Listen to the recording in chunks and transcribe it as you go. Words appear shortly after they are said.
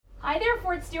Hi there,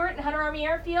 Fort Stewart and Hunter Army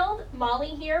Airfield. Molly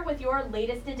here with your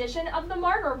latest edition of the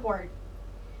Marne Report.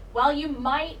 Well, you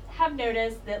might have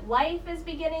noticed that life is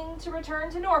beginning to return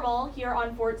to normal here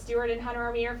on Fort Stewart and Hunter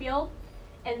Army Airfield,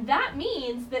 and that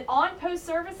means that on-post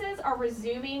services are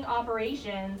resuming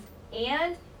operations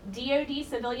and DoD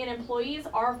civilian employees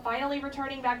are finally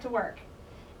returning back to work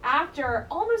after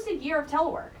almost a year of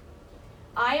telework.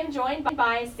 I am joined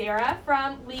by Sarah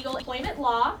from Legal Employment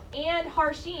Law and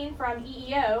Harsheen from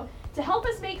EEO to help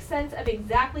us make sense of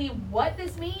exactly what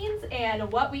this means and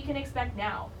what we can expect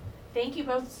now. Thank you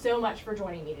both so much for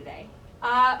joining me today.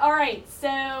 All right,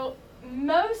 so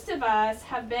most of us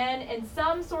have been in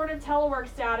some sort of telework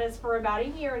status for about a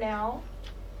year now.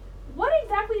 What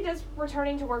exactly does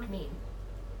returning to work mean?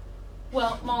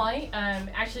 Well, Molly,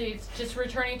 actually it's just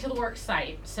returning to the work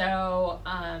site. So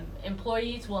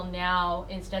employees will now,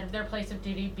 instead of their place of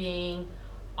duty being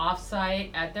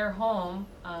off-site at their home,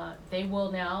 they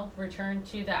will now return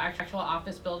to the actual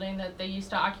office building that they used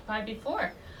to occupy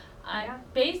before.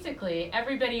 Basically,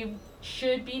 everybody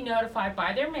should be notified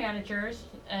by their managers,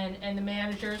 and the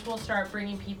managers will start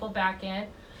bringing people back in.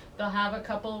 They'll have a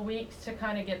couple of weeks to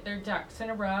kind of get their ducks in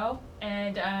a row,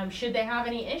 and should they have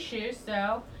any issues,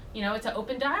 though, you know, it's an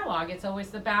open dialogue. It's always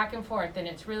the back and forth, and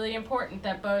it's really important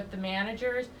that both the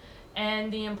managers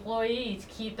and the employees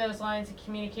keep those lines of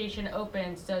communication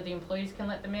open so the employees can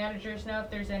let the managers know if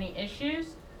there's any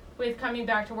issues with coming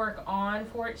back to work on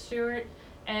Fort Stewart,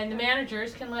 and the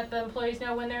managers can let the employees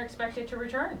know when they're expected to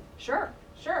return. Sure.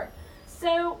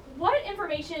 So what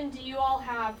information do you all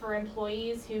have for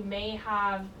employees who may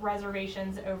have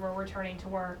reservations over returning to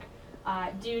work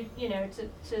due,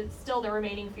 to still the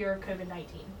remaining fear of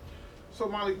COVID-19? So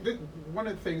Molly, one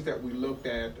of the things that we looked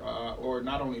at, or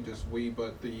not only just we,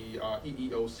 but the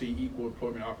EEOC, Equal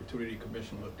Employment Opportunity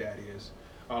Commission, looked at is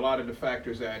a lot of the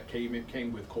factors that came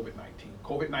with COVID-19.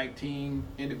 COVID-19,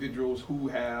 individuals who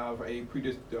have a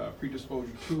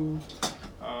predisposition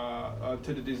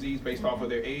to the disease based off of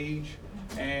their age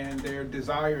and their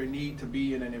desire and need to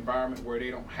be in an environment where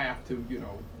they don't have to,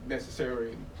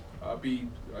 necessarily be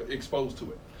exposed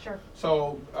to it. Sure.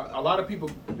 So a lot of people,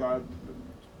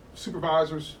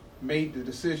 supervisors made the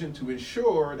decision to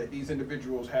ensure that these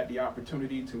individuals had the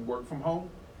opportunity to work from home.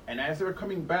 And as they're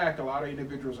coming back, a lot of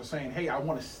individuals are saying, hey, I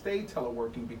want to stay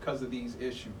teleworking because of these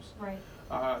issues. Right.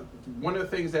 One of the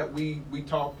things that we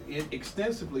talked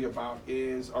extensively about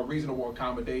is a reasonable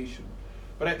accommodation.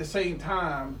 But at the same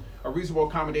time, a reasonable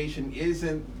accommodation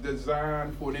isn't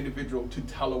designed for an individual to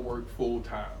telework full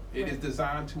time. It is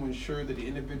designed to ensure that the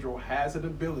individual has an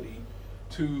ability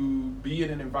to be in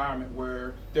an environment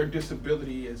where their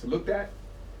disability is looked at,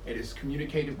 it is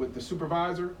communicated with the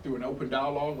supervisor through an open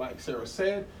dialogue, like Sarah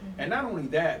said, and not only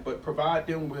that, but provide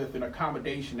them with an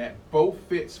accommodation that both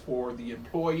fits for the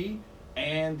employee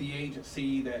and the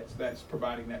agency that's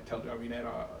providing that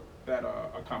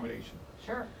accommodation.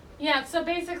 Sure. Yeah, so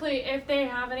basically, if they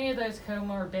have any of those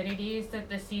comorbidities that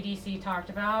the CDC talked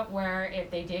about, where if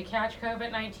they did catch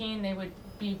COVID-19, they would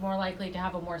be more likely to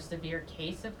have a more severe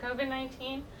case of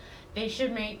COVID-19, they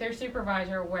should make their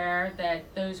supervisor aware that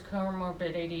those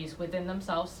comorbidities within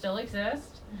themselves still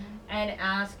exist, and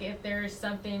ask if there's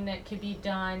something that could be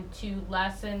done to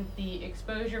lessen the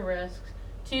exposure risks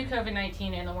to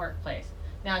COVID-19 in the workplace.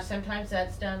 Now, sometimes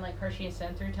that's done, like Harsheen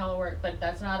said, through telework, but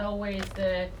that's not always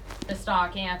the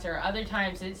stock answer. Other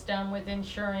times it's done with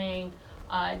ensuring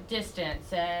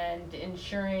distance and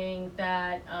ensuring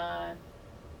that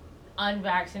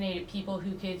unvaccinated people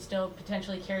who could still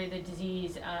potentially carry the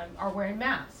disease are wearing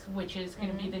masks, which is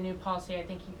going to be the new policy I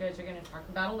think you guys are going to talk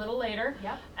about a little later.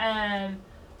 Yep.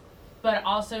 But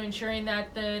also ensuring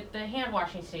that the hand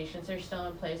washing stations are still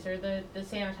in place, or the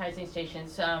sanitizing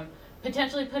stations.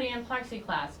 Potentially putting in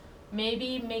plexiglass,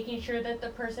 maybe making sure that the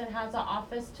person has an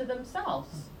office to themselves.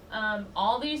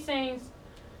 All these things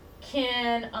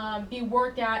can be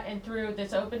worked at and through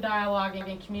this open dialogue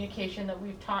and communication that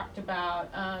we've talked about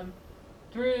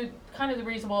through kind of the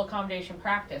reasonable accommodation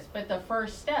practice. But the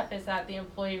first step is that the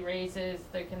employee raises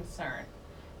the concern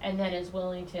and then is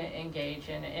willing to engage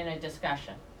in a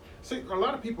discussion. See, a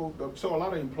lot of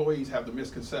employees have the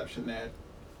misconception that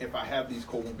if I have these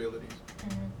comorbidities,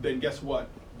 then guess what?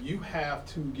 You have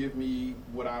to give me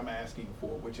what I'm asking for,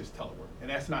 which is telework.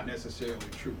 And that's not necessarily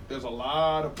true. There's a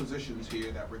lot of positions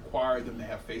here that require them to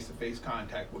have face-to-face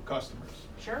contact with customers.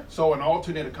 Sure. So an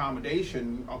alternate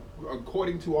accommodation,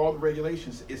 according to all the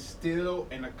regulations, is still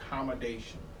an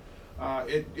accommodation.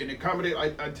 I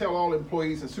tell all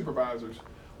employees and supervisors,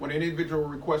 when an individual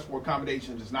requests for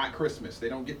accommodations, it's not Christmas. They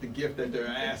don't get the gift that they're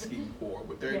asking for.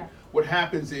 What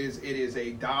happens is it is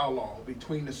a dialogue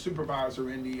between the supervisor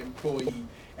and the employee,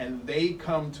 and they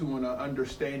come to an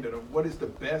understanding of what is the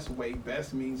best way,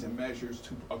 best means and measures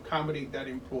to accommodate that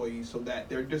employee so that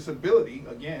their disability,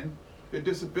 again, their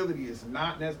disability is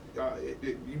not,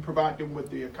 you provide them with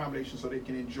the accommodation so they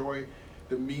can enjoy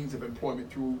the means of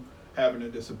employment through having a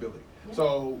disability. Yeah.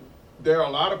 So there are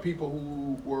a lot of people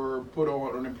who were put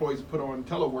on, employees put on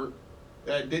telework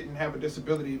that didn't have a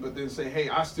disability, but then say, hey,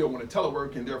 I still want to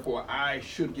telework and therefore I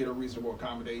should get a reasonable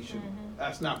accommodation. Mm-hmm.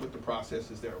 That's not what the process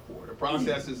is there for. The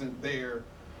process isn't there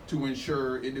to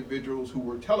ensure individuals who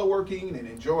were teleworking and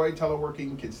enjoy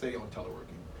teleworking can stay on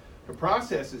teleworking. The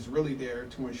process is really there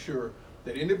to ensure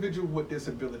that individuals with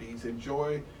disabilities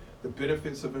enjoy the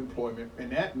benefits of employment,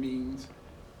 and that means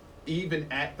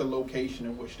even at the location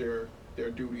in which their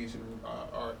duties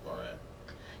are at.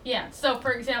 Yeah, so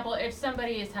for example, if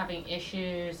somebody is having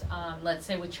issues, let's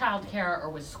say with childcare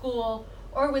or with school,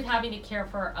 or with having to care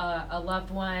for a loved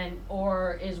one,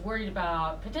 or is worried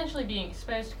about potentially being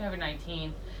exposed to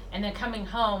COVID-19, and then coming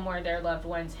home where their loved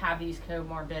ones have these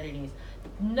comorbidities,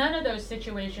 none of those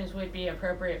situations would be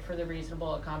appropriate for the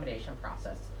reasonable accommodation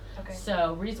process. Okay.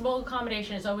 So reasonable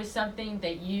accommodation is always something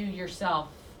that you yourself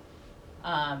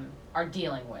are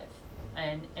dealing with.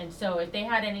 And so if they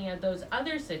had any of those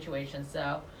other situations,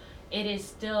 though, it is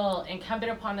still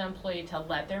incumbent upon the employee to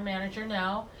let their manager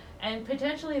know, and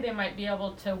potentially they might be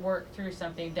able to work through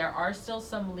something. There are still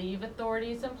some leave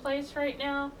authorities in place right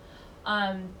now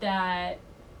that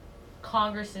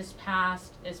Congress has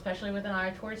passed, especially with an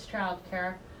eye towards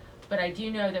childcare. But I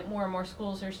do know that more and more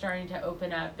schools are starting to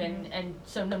open up, and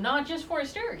so not just Fort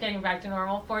Stewart getting back to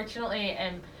normal, fortunately,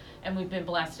 and we've been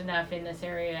blessed enough in this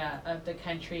area of the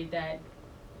country that,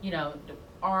 you know,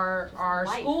 our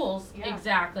life. Schools, yeah.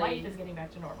 exactly. Life is getting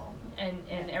back to normal.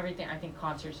 And everything, I think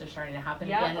concerts are starting to happen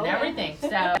Yeah, again and everything.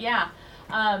 So, yeah.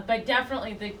 But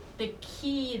definitely the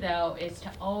key, though, is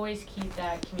to always keep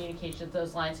that communication,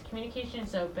 those lines of communication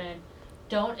open.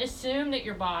 Don't assume that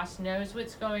your boss knows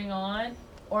what's going on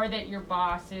or that your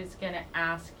boss is going to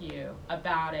ask you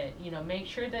about it. You know, make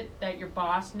sure that your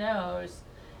boss knows,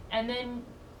 and then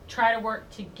try to work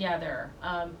together.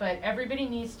 But everybody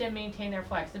needs to maintain their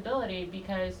flexibility,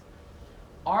 because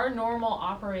our normal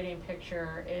operating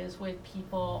picture is with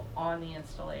people on the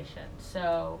installation.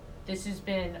 So this has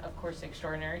been, of course,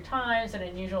 extraordinary times and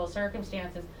unusual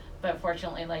circumstances, but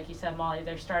fortunately, like you said, Molly,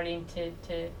 they're starting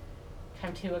to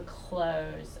come to a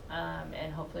close,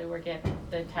 and hopefully we're getting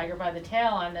the tiger by the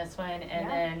tail on this one, and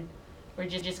then we're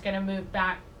just going to move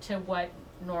back to what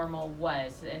normal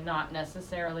was, and not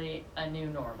necessarily a new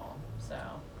normal. So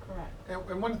correct.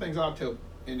 And one of the things I'll tell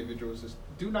individuals is,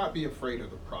 do not be afraid of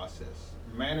the process,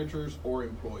 managers or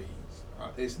employees.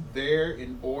 It's there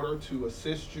in order to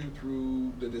assist you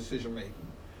through the decision making.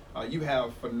 You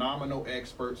have phenomenal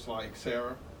experts like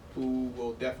Sarah, who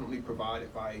will definitely provide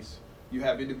advice. You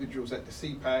have individuals at the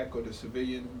CPAC or the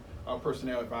Civilian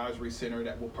Personnel Advisory Center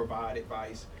that will provide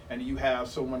advice. And you have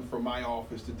someone from my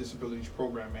office, the Disabilities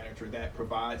Program Manager, that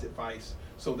provides advice,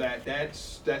 so that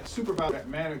supervisor, that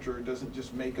manager doesn't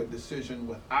just make a decision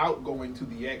without going to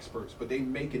the experts, but they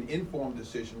make an informed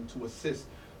decision to assist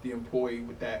the employee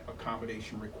with that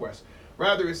accommodation request.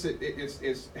 Rather, it's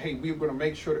hey, we're going to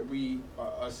make sure that we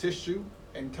assist you,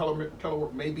 and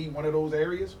telework may be one of those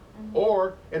areas,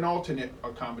 or an alternate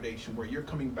accommodation where you're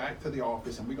coming back to the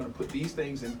office, and we're going to put these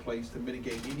things in place to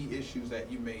mitigate any issues that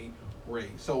you may raise.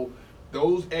 So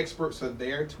those experts are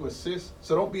there to assist.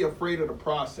 So don't be afraid of the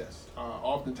process.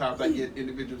 Oftentimes I get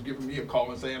individuals giving me a call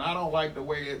and saying, I don't like the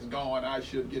way it's going, I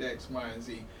should get X, Y, and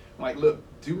Z. I'm like, look,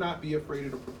 do not be afraid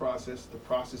of the process. The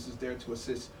process is there to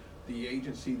assist the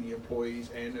agency, the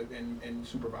employees, and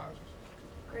supervisors.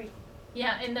 Great.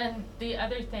 yeah, and then the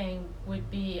other thing would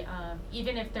be,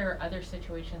 even if there are other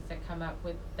situations that come up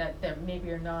with that maybe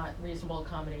are not reasonable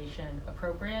accommodation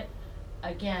appropriate,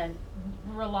 again,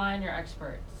 rely on your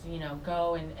experts. You know,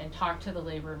 go and talk to the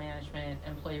labor management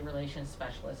employee relations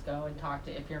specialist. Go and talk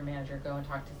to, if you're a manager, go and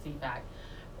talk to CPAC,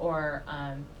 or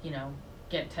you know,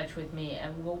 get in touch with me,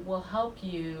 and we'll help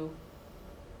you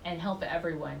and help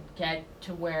everyone get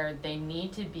to where they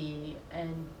need to be,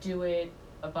 and do it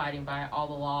abiding by all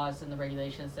the laws and the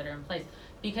regulations that are in place.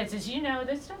 Because as you know,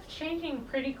 this stuff's changing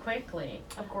pretty quickly.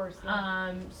 Of course.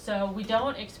 Yeah. So we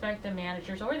don't expect the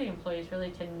managers or the employees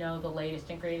really to know the latest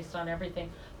and greatest on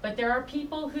everything. But there are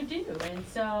people who do, and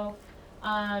so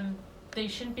they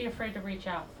shouldn't be afraid to reach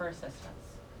out for assistance.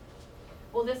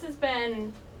 Well, this has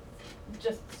been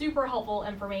just super helpful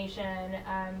information.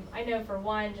 I know, for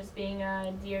one, just being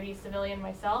a DoD civilian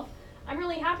myself, I'm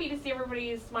really happy to see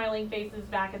everybody's smiling faces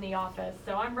back in the office.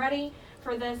 So I'm ready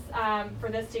for this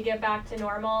to get back to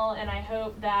normal, and I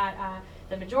hope that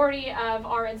the majority of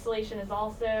our installation is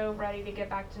also ready to get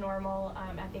back to normal.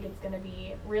 I think it's going to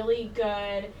be really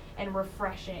good and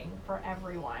refreshing for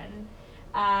everyone.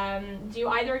 Do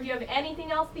either of you have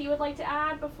anything else that you would like to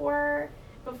add before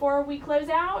we close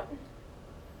out?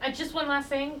 Just one last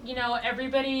thing,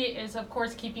 everybody is of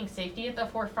course keeping safety at the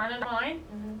forefront of mind,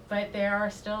 but they are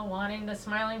still wanting the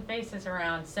smiling faces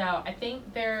around. So I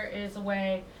think there is a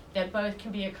way that both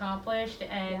can be accomplished,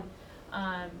 and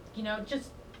I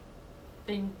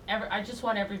just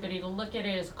want everybody to look at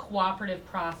it as a cooperative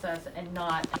process and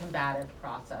not a combative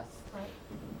process.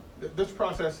 Right. This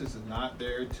process is not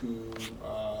there to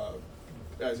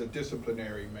as a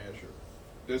disciplinary measure.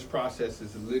 This process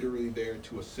is literally there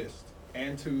to assist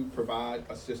and to provide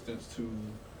assistance to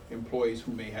employees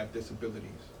who may have disabilities.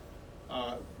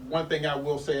 One thing I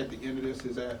will say at the end of this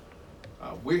is that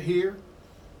we're here.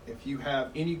 If you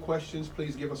have any questions,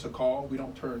 please give us a call. We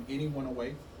don't turn anyone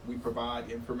away. We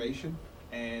provide information,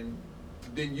 and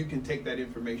then you can take that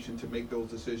information to make those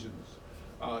decisions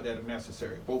that are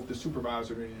necessary, both the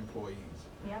supervisor and employees.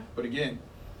 Yeah. But again,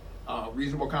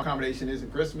 reasonable accommodation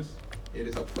isn't Christmas. It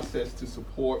is a process to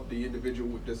support the individual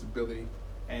with disability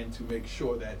and to make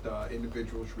sure that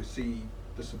individuals receive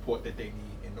the support that they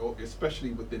need,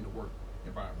 especially within the work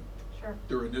environment. Sure.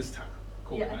 During this time,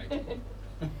 COVID-19.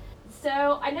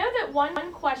 So I know that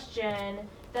one question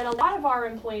that a lot of our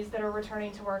employees that are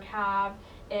returning to work have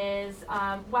is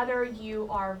whether you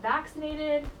are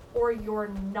vaccinated or you're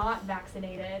not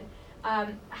vaccinated.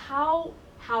 How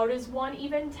does one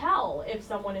even tell if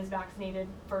someone is vaccinated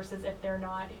versus if they're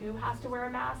not? Who has to wear a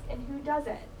mask and who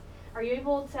doesn't? Are you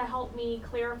able to help me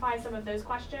clarify some of those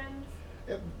questions?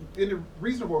 In the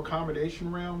reasonable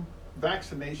accommodation realm,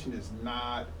 vaccination is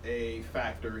not a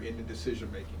factor in the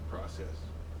decision-making process.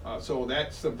 So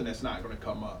that's something that's not going to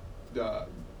come up.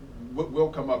 What will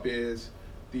come up is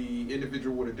the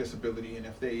individual with a disability and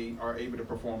if they are able to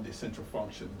perform the essential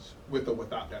functions with or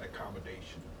without that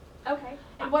accommodation. Okay.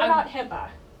 And what about HIPAA?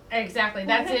 Exactly,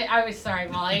 that's it. I was sorry,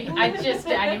 Molly. I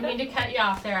didn't mean to cut you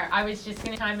off there. I was just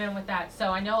going to chime in with that.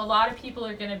 So I know a lot of people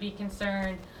are going to be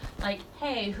concerned, like,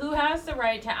 hey, who has the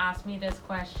right to ask me this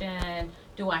question?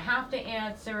 Do I have to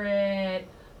answer it?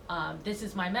 This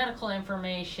is my medical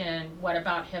information. What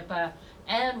about HIPAA?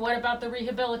 And what about the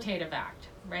Rehabilitative Act,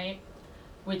 right?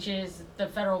 Which is the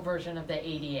federal version of the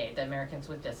ADA, the Americans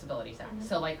with Disabilities Act.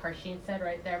 So like Harsheen said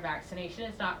right there, vaccination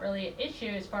is not really an issue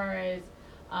as far as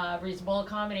reasonable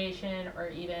accommodation or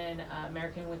even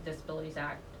American with Disabilities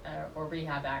Act or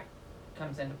Rehab Act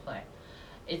comes into play.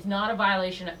 It's not a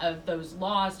violation of those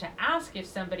laws to ask if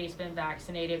somebody's been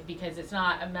vaccinated because it's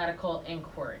not a medical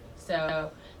inquiry.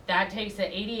 So that takes the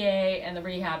ADA and the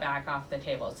Rehab Act off the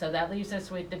table. So that leaves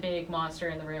us with the big monster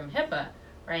in the room, HIPAA,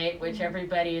 right? Which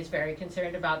everybody is very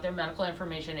concerned about their medical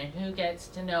information and who gets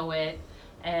to know it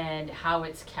and how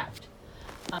it's kept.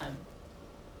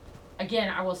 Again,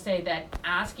 I will say that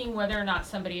asking whether or not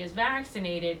somebody is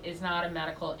vaccinated is not a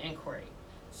medical inquiry.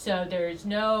 So there's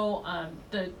no,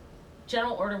 the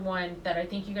General Order 1 that I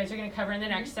think you guys are going to cover in the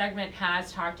next segment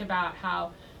has talked about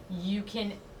how you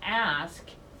can ask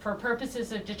for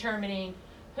purposes of determining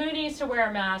who needs to wear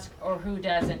a mask or who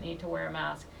doesn't need to wear a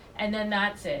mask. And then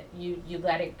that's it. You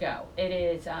let it go. It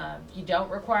is, you don't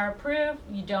require proof.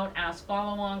 You don't ask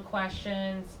follow-on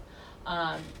questions.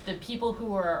 The people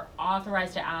who are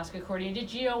authorized to ask according to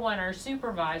GO1 are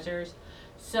supervisors,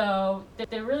 so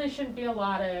there really shouldn't be a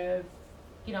lot of,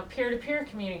 peer-to-peer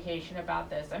communication about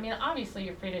this. I mean, obviously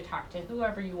you're free to talk to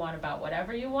whoever you want about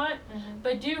whatever you want,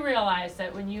 but do realize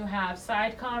that when you have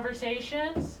side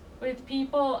conversations with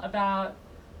people about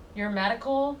your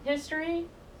medical history,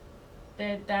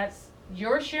 that's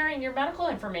you're sharing your medical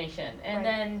information, and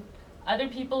then other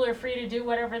people are free to do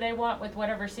whatever they want with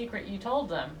whatever secret you told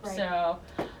them. Right. So,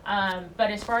 but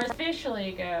as far as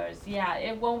officially goes, yeah,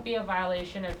 it won't be a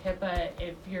violation of HIPAA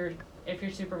if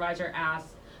your supervisor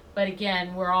asks. But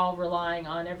again, we're all relying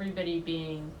on everybody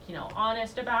being,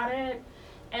 honest about it.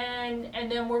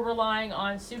 And then we're relying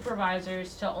on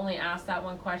supervisors to only ask that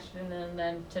one question and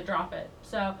then to drop it.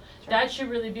 So that should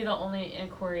really be the only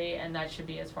inquiry, and that should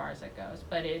be as far as it goes.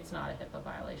 But it's not a HIPAA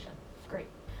violation. Great.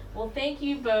 Well, thank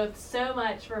you both so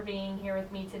much for being here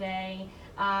with me today.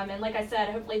 And like I said,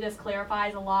 hopefully this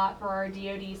clarifies a lot for our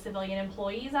DoD civilian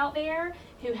employees out there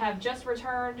who have just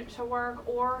returned to work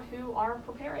or who are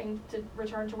preparing to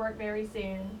return to work very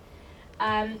soon.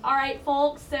 All right,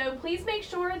 folks, so please make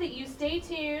sure that you stay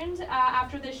tuned.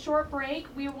 After this short break,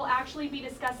 we will actually be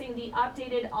discussing the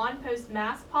updated on-post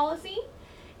mask policy.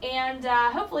 And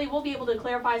hopefully we'll be able to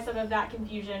clarify some of that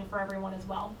confusion for everyone as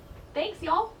well. Thanks,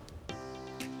 y'all.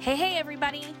 Hey,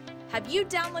 everybody. Have you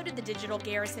downloaded the Digital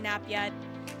Garrison app yet?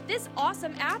 This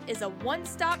awesome app is a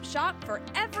one-stop shop for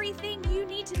everything you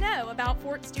need to know about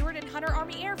Fort Stewart and Hunter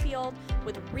Army Airfield,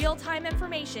 with real-time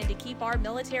information to keep our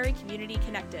military community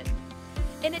connected.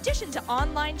 In addition to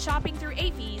online shopping through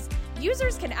AFES,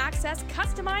 users can access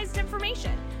customized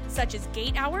information such as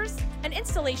gate hours, an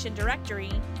installation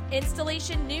directory,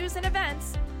 installation news and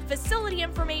events, facility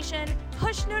information,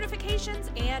 push notifications,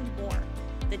 and more.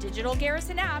 The Digital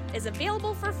Garrison app is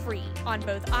available for free on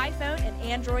both iPhone and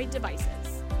Android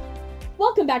devices.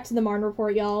 Welcome back to the Marne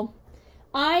Report, y'all.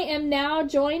 I am now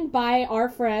joined by our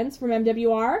friends from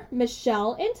MWR,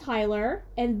 Michelle and Tyler,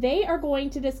 and they are going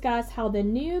to discuss how the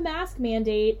new mask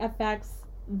mandate affects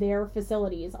their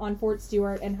facilities on Fort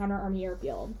Stewart and Hunter Army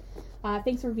Airfield.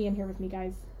 Thanks for being here with me,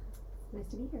 guys. Nice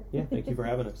to be here. Yeah, thank you for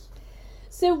having us.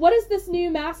 So what does this new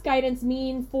mask guidance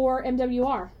mean for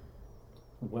MWR?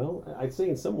 Well, I'd say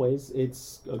in some ways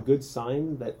it's a good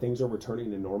sign that things are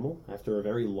returning to normal after a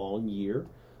very long year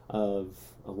of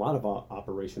a lot of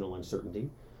operational uncertainty.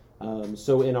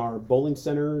 So in our bowling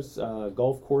centers,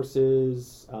 golf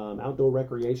courses, outdoor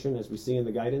recreation, as we see in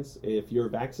the guidance, if you're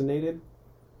vaccinated,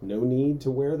 no need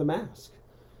to wear the mask.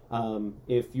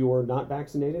 If you're not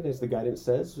vaccinated, as the guidance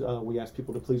says, we ask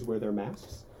people to please wear their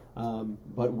masks.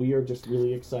 But we are just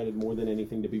really excited more than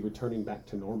anything to be returning back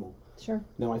to normal. Sure.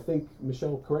 Now, I think,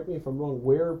 Michelle, correct me if I'm wrong,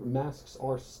 where masks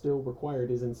are still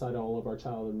required is inside all of our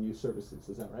child and youth services.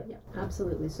 Is that right? Yeah,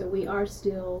 absolutely. So we are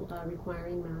still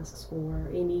requiring masks for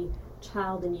any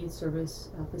child and youth service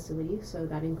facilities. So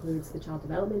that includes the child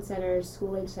development centers,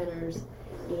 school-age centers,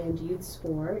 and youth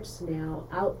sports. Now,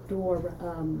 outdoor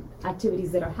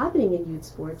activities that are happening in youth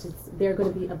sports, they're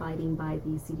going to be abiding by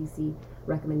the CDC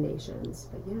recommendations.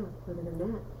 But yeah, other than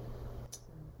that.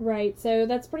 Right. So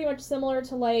that's pretty much similar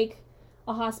to like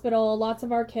a hospital. Lots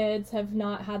of our kids have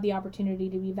not had the opportunity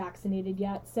to be vaccinated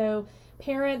yet. So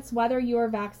parents, whether you are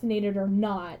vaccinated or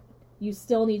not, you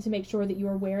still need to make sure that you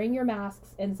are wearing your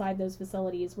masks inside those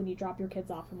facilities when you drop your kids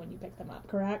off and when you pick them up,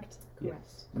 correct?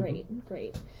 Correct. Great,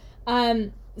 great.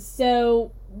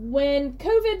 So when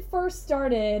COVID first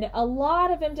started, a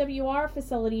lot of MWR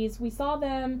facilities, we saw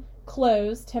them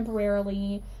closed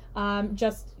temporarily,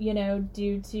 just,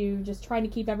 due to just trying to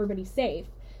keep everybody safe.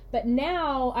 But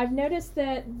now I've noticed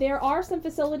that there are some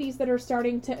facilities that are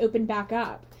starting to open back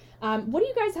up. What do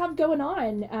you guys have going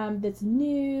on that's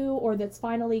new or that's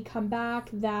finally come back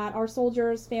that our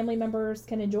soldiers, family members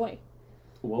can enjoy?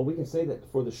 Well, we can say that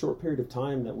for the short period of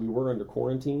time that we were under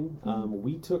quarantine,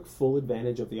 we took full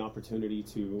advantage of the opportunity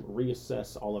to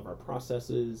reassess all of our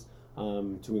processes,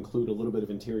 to include a little bit of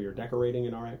interior decorating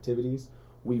in our activities.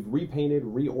 We've repainted,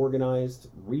 reorganized,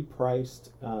 repriced,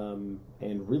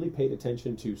 and really paid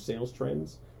attention to sales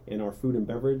trends in our food and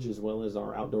beverage as well as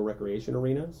our outdoor recreation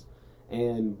arenas.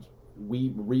 And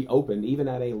we reopened, even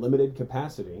at a limited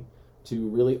capacity, to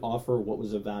really offer what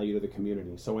was of value to the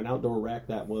community. So in outdoor rec,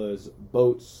 that was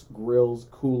boats, grills,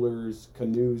 coolers,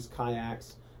 canoes,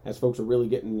 kayaks, as folks are really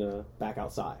getting back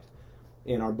outside.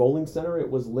 In our bowling center, it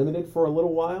was limited for a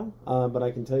little while, but I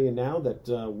can tell you now that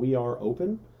we are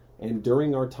open. And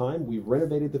during our time, we've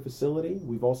renovated the facility.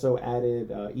 We've also added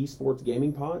esports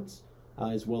gaming pods,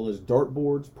 as well as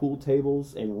dartboards, pool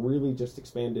tables, and really just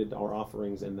expanded our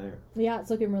offerings in there. Yeah, it's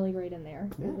looking really great in there.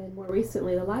 And then more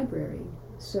recently, the library.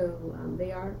 So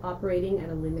they are operating at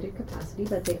a limited capacity,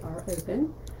 but they are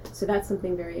open. So that's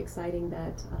something very exciting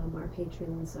that our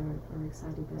patrons are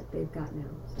excited that they've got now.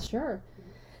 Sure.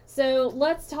 So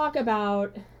let's talk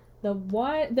about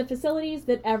the facilities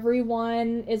that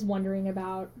everyone is wondering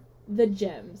about, the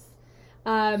gyms.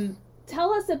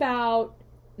 Tell us about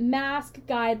mask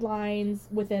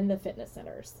guidelines within the fitness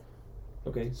centers.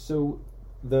 Okay, so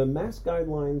the mask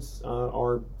guidelines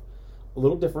are a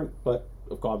little different, but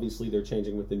obviously they're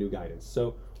changing with the new guidance.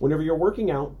 So whenever you're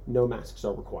working out, no masks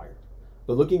are required.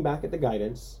 But looking back at the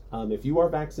guidance, if you are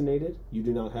vaccinated, you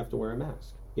do not have to wear a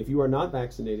mask. If you are not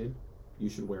vaccinated, you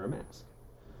should wear a mask.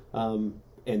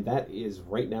 And that is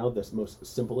right now the most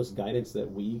simplest guidance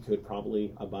that we could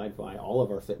probably abide by all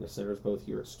of our fitness centers, both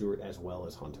here at Stewart as well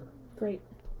as Hunter. Great.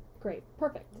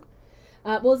 Perfect.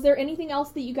 Well, is there anything else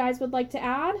that you guys would like to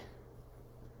add?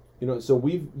 So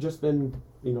we've just been,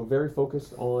 very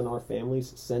focused on our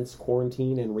families since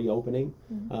quarantine and reopening.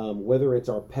 Whether it's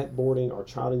our pet boarding, our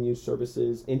child and youth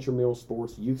services, intramural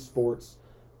sports, youth sports,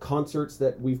 concerts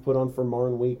that we've put on for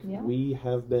Marne Week, we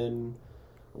have been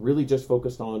really just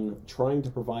focused on trying to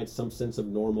provide some sense of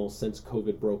normal since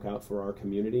COVID broke out for our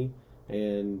community.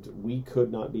 And we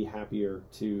could not be happier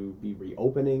to be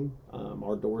reopening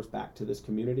our doors back to this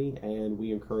community, and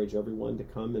we encourage everyone to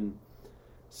come and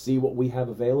see what we have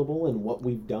available and what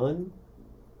we've done,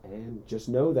 and just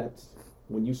know that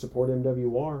when you support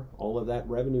MWR, all of that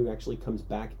revenue actually comes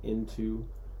back into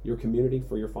your community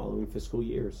for your following fiscal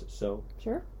years. So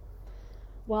Sure.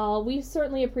 Well, we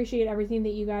certainly appreciate everything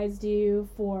that you guys do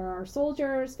for our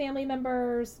soldiers, family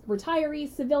members,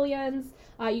 retirees, civilians.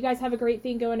 You guys have a great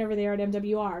thing going over there at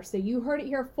MWR. So you heard it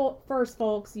here first,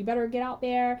 folks. You better get out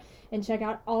there and check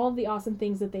out all of the awesome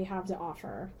things that they have to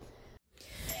offer.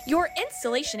 Your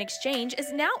installation exchange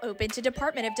is now open to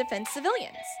Department of Defense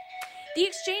civilians. The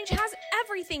exchange has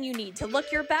everything you need to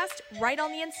look your best right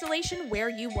on the installation where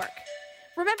you work.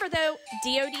 Remember though,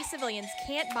 DoD civilians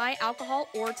can't buy alcohol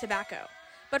or tobacco.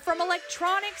 But from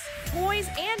electronics, toys,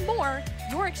 and more,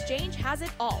 your exchange has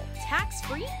it all,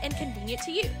 tax-free and convenient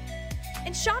to you.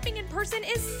 And shopping in person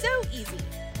is so easy.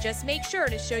 Just make sure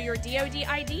to show your DoD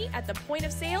ID at the point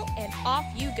of sale and off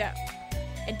you go.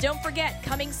 And don't forget,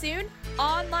 coming soon,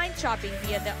 online shopping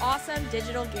via the awesome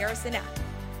digital Garrison app.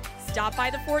 Stop by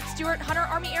the Fort Stewart-Hunter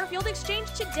Army Airfield Exchange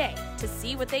today to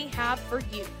see what they have for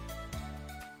you.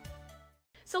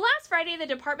 So last Friday, the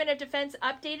Department of Defense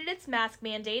updated its mask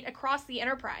mandate across the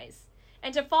enterprise.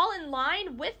 And to fall in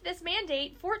line with this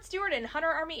mandate, Fort Stewart and Hunter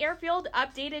Army Airfield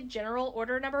updated General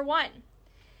Order Number 1.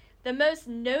 The most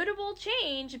notable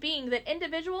change being that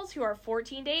individuals who are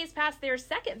 14 days past their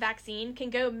second vaccine can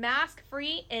go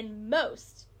mask-free in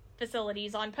most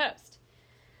facilities on post.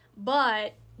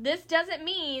 But this doesn't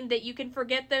mean that you can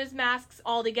forget those masks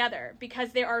altogether,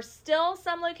 because there are still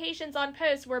some locations on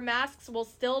post where masks will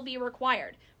still be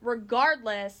required,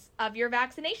 regardless of your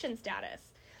vaccination status.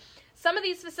 Some of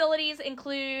these facilities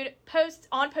include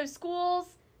on-post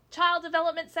schools, child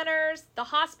development centers, the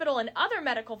hospital and other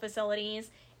medical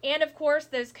facilities, and of course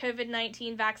those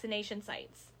COVID-19 vaccination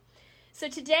sites. So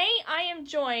today I am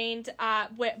joined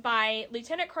by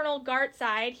Lieutenant Colonel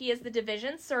Gartside. He is the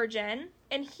division surgeon,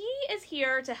 and he is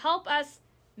here to help us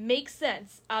make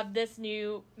sense of this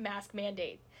new mask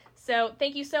mandate. So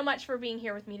thank you so much for being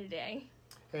here with me today.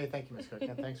 Hey, thank you, Ms. Cook,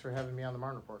 and thanks for having me on the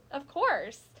Marne Report. Of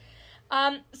course.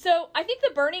 So I think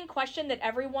the burning question that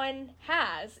everyone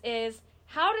has is,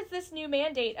 how does this new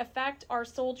mandate affect our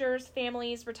soldiers,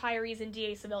 families, retirees, and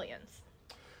DA civilians?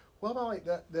 Well, Molly,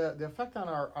 the effect on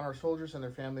our soldiers and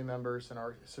their family members and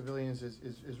our civilians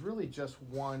is really just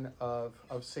one of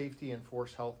safety and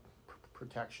force health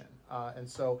protection. And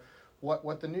so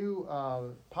what the new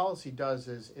policy does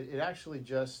is it actually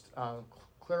just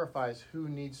clarifies who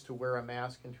needs to wear a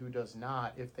mask and who does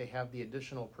not if they have the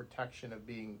additional protection of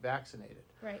being vaccinated.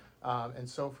 Right. And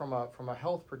so from a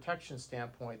health protection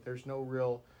standpoint, there's no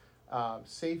real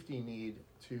safety need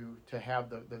to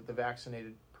have the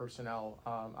vaccinated personnel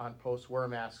on post wear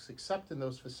masks, except in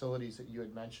those facilities that you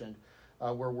had mentioned,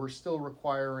 where we're still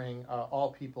requiring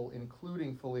all people,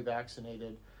 including fully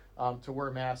vaccinated, to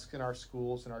wear masks in our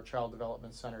schools, in our child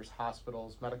development centers,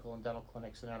 hospitals, medical and dental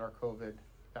clinics, and at our COVID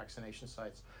vaccination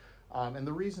sites. And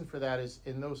the reason for that is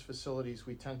in those facilities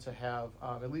we tend to have,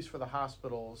 at least for the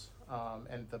hospitals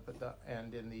and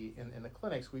in the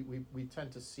clinics, we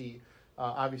tend to see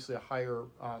obviously a higher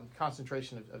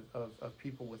concentration of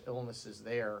people with illnesses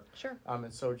there. Sure.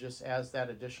 And so just as that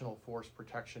additional force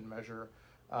protection measure,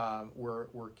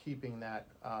 we're keeping that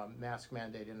mask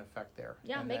mandate in effect there.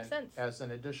 Yeah, and makes sense. As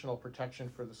an additional protection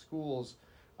for the schools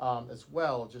as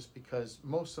well, just because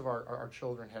most of our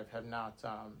children have not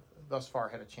thus far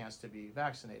had a chance to be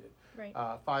vaccinated. Right.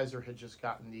 Pfizer had just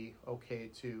gotten the okay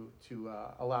to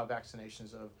allow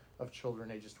vaccinations of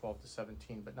children ages 12 to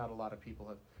 17, but not a lot of people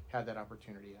have had that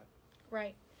opportunity yet.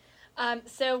 Right.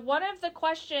 So one of the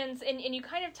questions, and you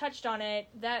kind of touched on it,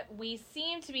 that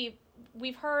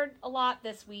we've heard a lot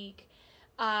this week,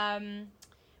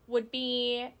 would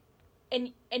be,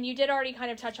 and you did already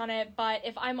kind of touch on it, but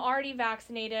if I'm already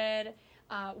vaccinated,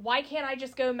 why can't I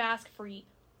just go mask-free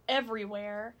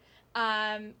everywhere?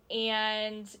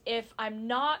 And if I'm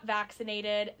not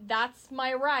vaccinated, that's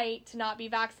my right to not be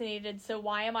vaccinated, so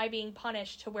why am I being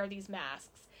punished to wear these masks?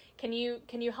 Can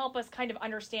you help us kind of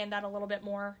understand that a little bit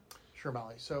more? Sure,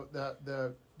 Molly. So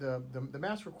the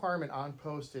mask requirement on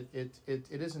post, it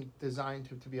isn't designed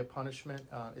to be a punishment.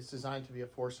 It's designed to be a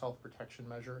force health protection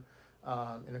measure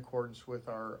in accordance with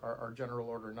our General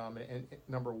Order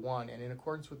number 1 and in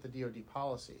accordance with the DoD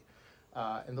policy.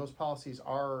 And those policies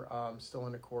are still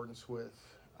in accordance with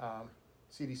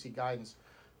CDC guidance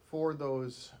for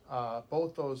those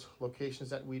both those locations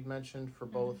that we'd mentioned for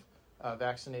both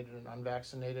vaccinated and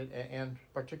unvaccinated, and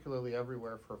particularly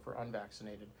everywhere for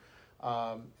unvaccinated.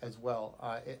 as well.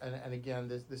 And again,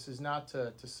 this is not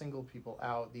to single people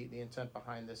out. The intent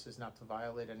behind this is not to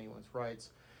violate anyone's rights.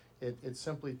 It's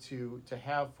simply to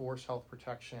have forced health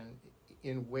protection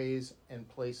in ways and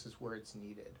places where it's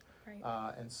needed.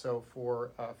 Right. And so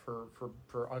for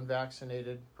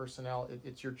unvaccinated personnel,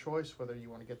 it's your choice whether you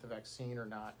want to get the vaccine or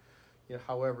not.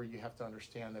 However, you have to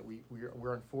understand that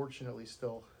we're unfortunately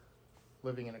still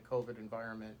living in a COVID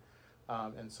environment,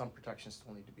 and some protections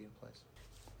still need to be in place.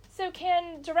 So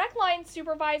can direct line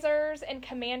supervisors and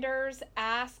commanders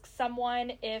ask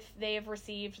someone if they've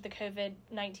received the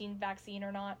COVID-19 vaccine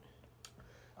or not?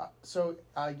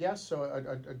 Yes. So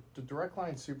a direct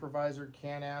line supervisor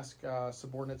can ask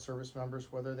subordinate service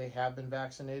members whether they have been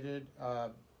vaccinated.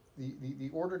 The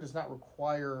order does not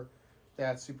require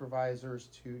that supervisors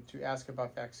to ask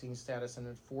about vaccine status, and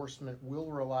enforcement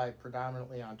will rely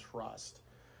predominantly on trust.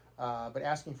 But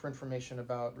asking for information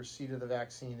about receipt of the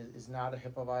vaccine is not a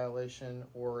HIPAA violation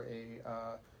or a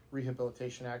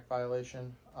Rehabilitation Act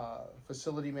violation.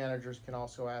 Facility managers can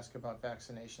also ask about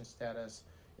vaccination status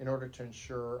in order to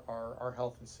ensure our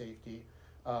health and safety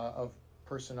of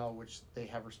personnel which they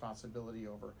have responsibility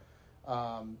over.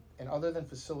 And other than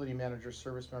facility managers,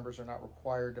 service members are not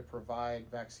required to provide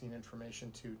vaccine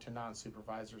information to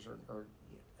non-supervisors or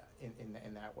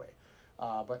in that way.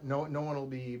 But no one will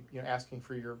be asking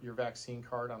for your vaccine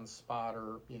card on the spot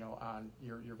or on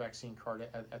your vaccine card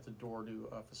at the door to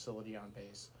a facility on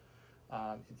base.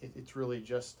 It's really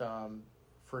just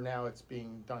for now it's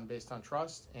being done based on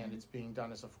trust, and it's being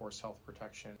done as a forced health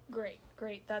protection. Great.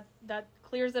 That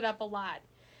clears it up a lot.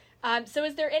 So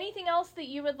is there anything else that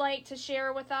you would like to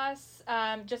share with us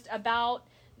just about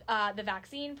the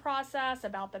vaccine process,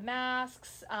 about the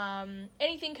masks,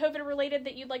 anything COVID related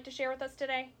that you'd like to share with us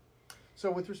today? So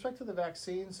with respect to the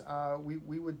vaccines,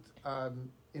 we would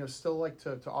still like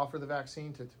to offer the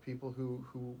vaccine to people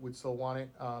who would still want it.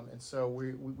 And so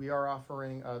we are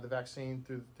offering the vaccine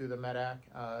through the MEDAC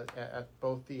at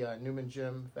both the Newman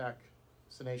Gym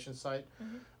vaccination site.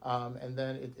 Mm-hmm. And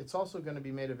then it's also going to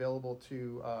be made available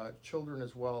to children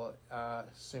as well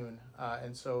soon.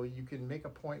 And so you can make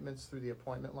appointments through the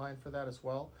appointment line for that as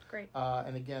well. Great.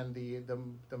 And again,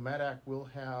 the MEDAC will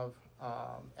have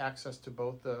access to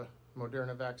both the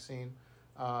Moderna vaccine,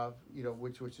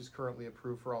 which is currently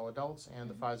approved for all adults, and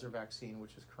the Pfizer vaccine,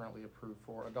 which is currently approved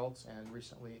for adults and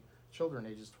recently children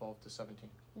ages 12 to 17.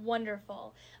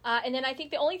 Wonderful. And then I think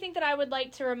the only thing that I would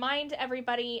like to remind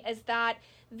everybody is that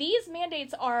these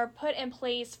mandates are put in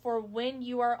place for when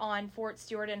you are on Fort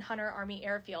Stewart and Hunter Army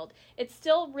Airfield. It's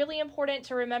still really important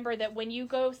to remember that when you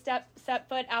go set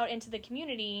foot out into the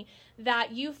community,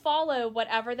 that you follow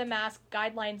whatever the mask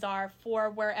guidelines are for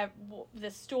wherever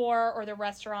the store or the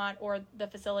restaurant or the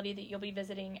facility that you'll be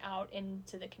visiting out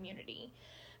into the community.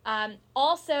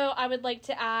 Also, I would like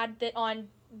to add that on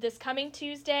this coming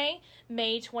Tuesday,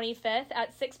 May 25th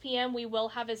at 6 p.m., we will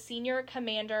have a Senior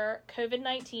Commander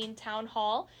COVID-19 Town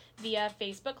Hall via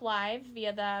Facebook Live,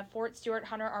 via the Fort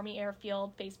Stewart-Hunter Army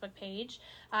Airfield Facebook page.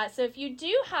 So if you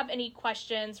do have any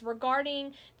questions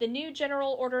regarding the new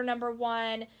General Order Number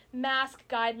 1, mask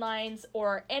guidelines,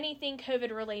 or anything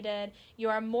COVID-related, you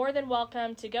are more than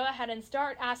welcome to go ahead and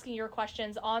start asking your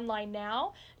questions online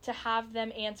now to have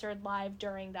them answered live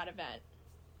during that event.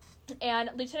 And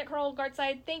Lieutenant Colonel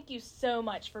Gartside, thank you so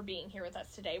much for being here with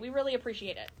us today. We really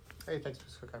appreciate it. Hey, thanks,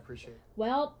 Ms. Cook. I appreciate it.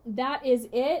 Well, that is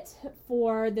it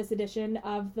for this edition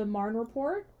of the Marne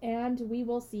Report, and we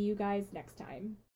will see you guys next time.